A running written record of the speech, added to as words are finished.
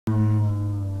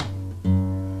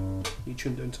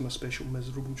tuned down to my special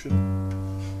miserable tune.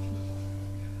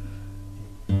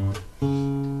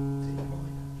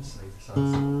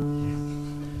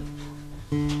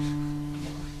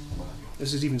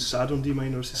 This is even sad on D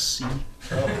minor, this is C.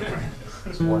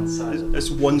 It's one sided.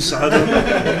 It's one sided.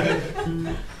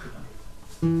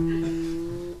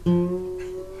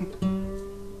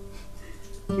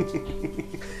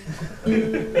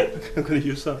 I'm going to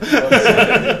use that.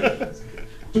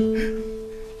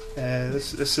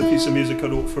 This is a piece of music I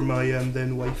wrote for my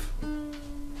then wife.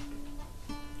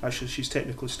 Actually, she's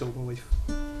technically still my wife.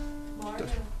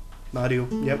 Mario,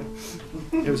 yep.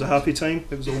 It was a happy time.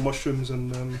 It was all mushrooms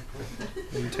and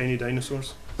tiny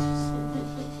dinosaurs.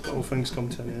 All things come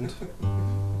to an end.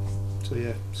 So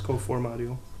yeah, it's called For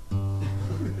Mario. For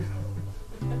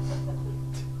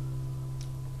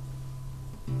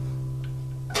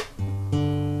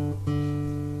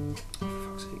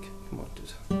fuck's sake, come on,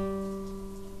 dude.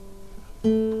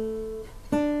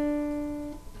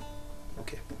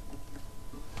 Okay.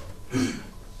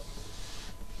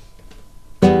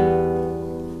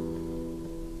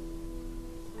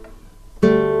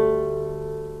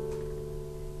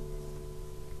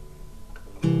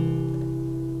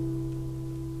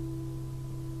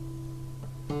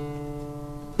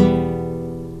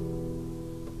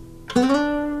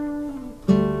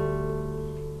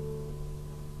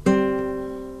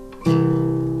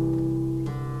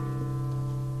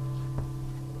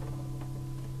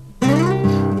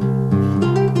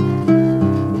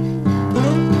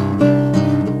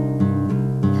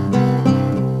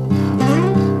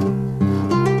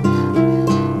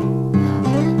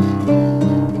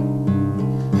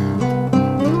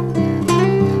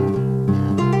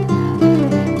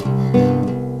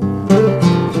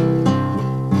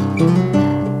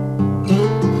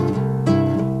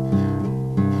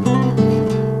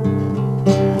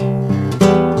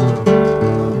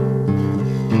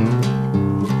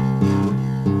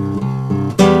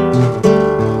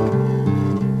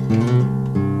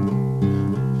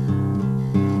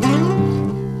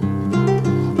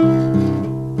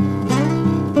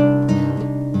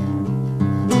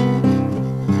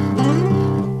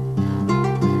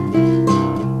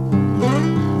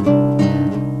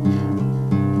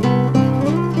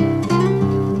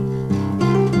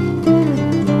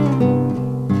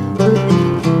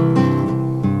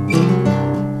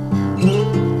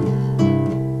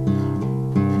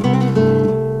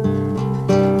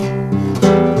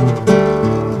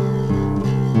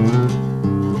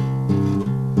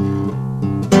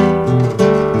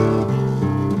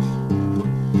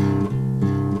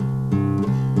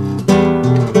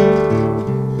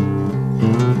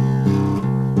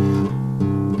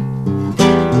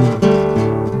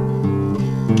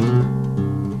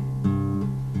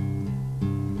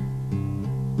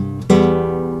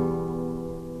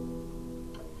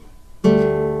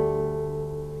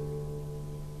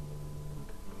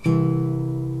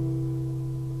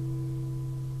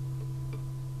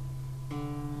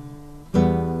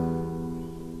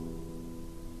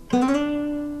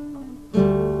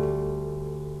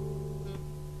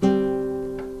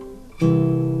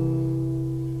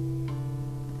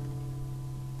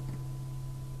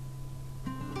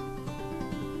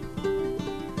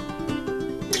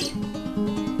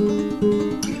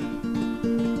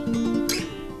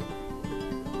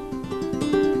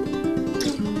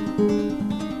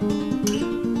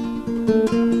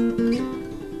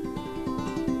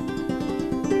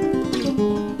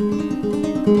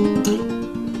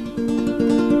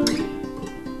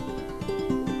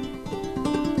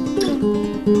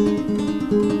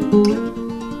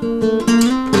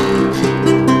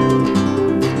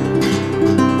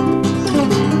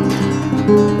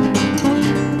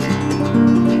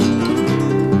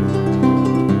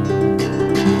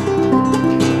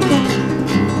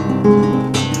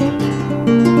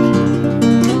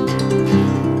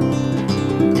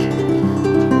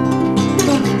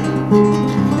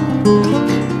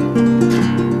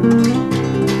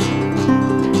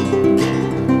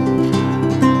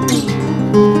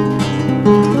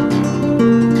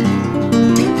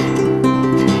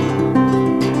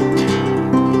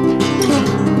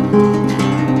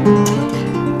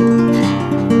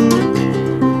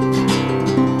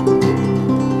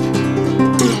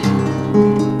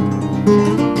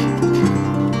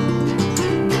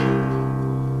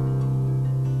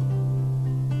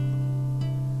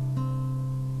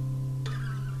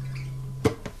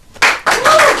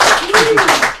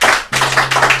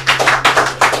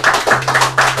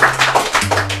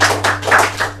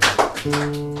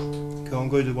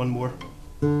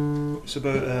 It's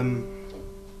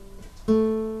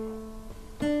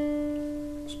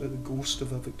about the ghost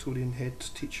of a Victorian head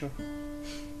teacher.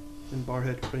 in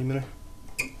Barhead Primary,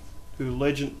 who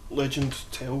legend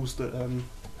tells that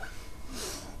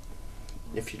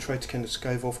if you try to kind of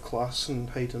skive off class and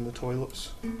hide in the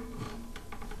toilets,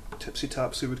 Tipsy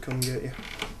Tapsy would come get you.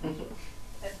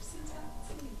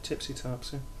 Tipsy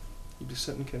Tapsy. You'd be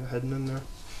sitting kind of hidden in there,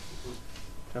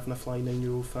 having a fly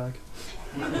 9-year-old fag.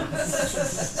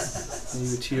 And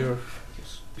you would hear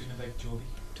Doing a big jobby.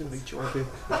 doing a big jobby.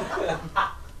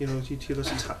 You know, you'd hear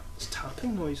this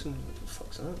tapping noise and what the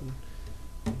fuck's that? And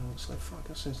you know, it's like, fuck,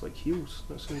 that sounds like heels.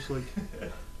 That sounds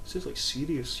like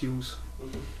serious heels.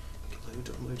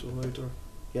 Louder and louder and louder.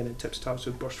 Yeah, and then Tipsy Tapsy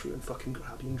would burst through and fucking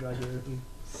grab you and drag you out. And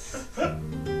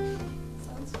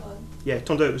Sounds fun. yeah, it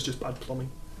turned out it was just bad plumbing.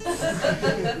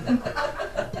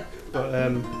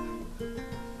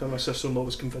 But my sister-in-law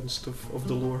was convinced of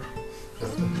the lore.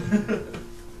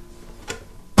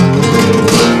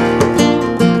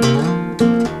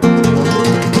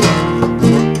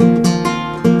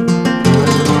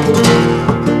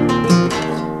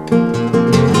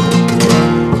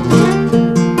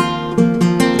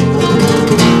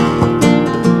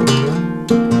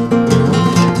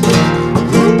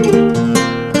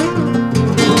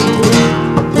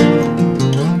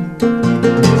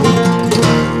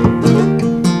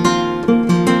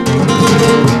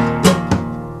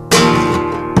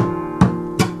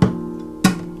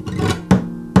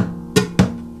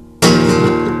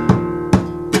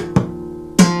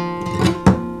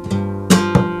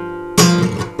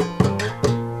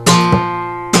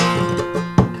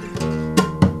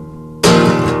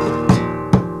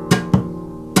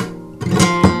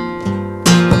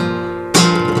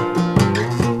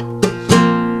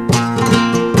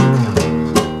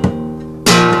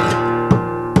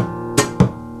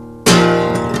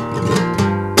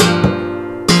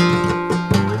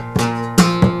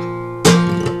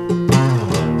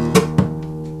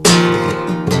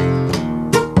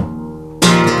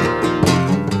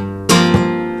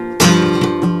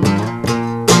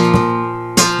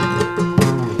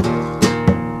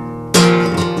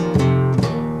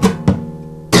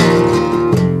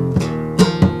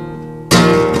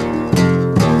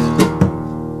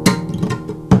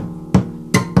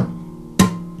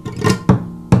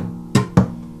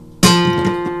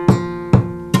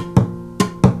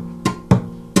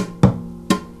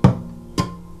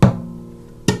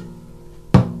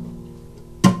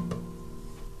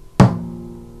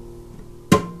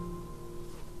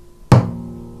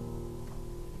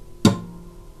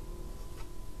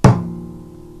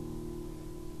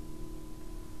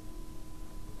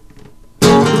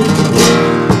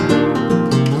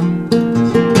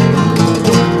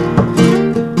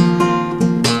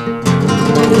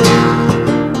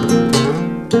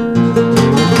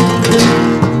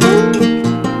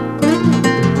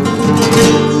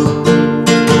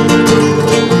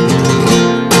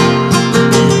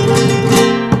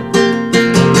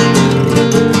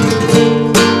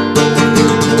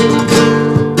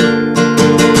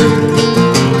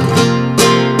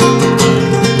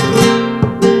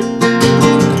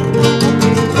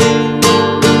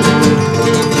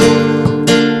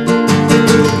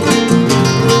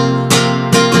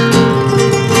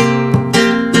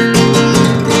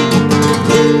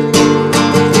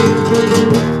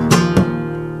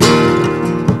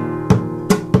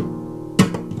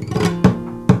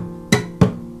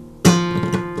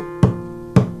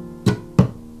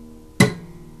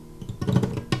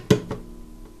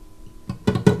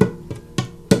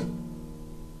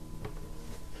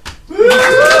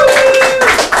 Woo!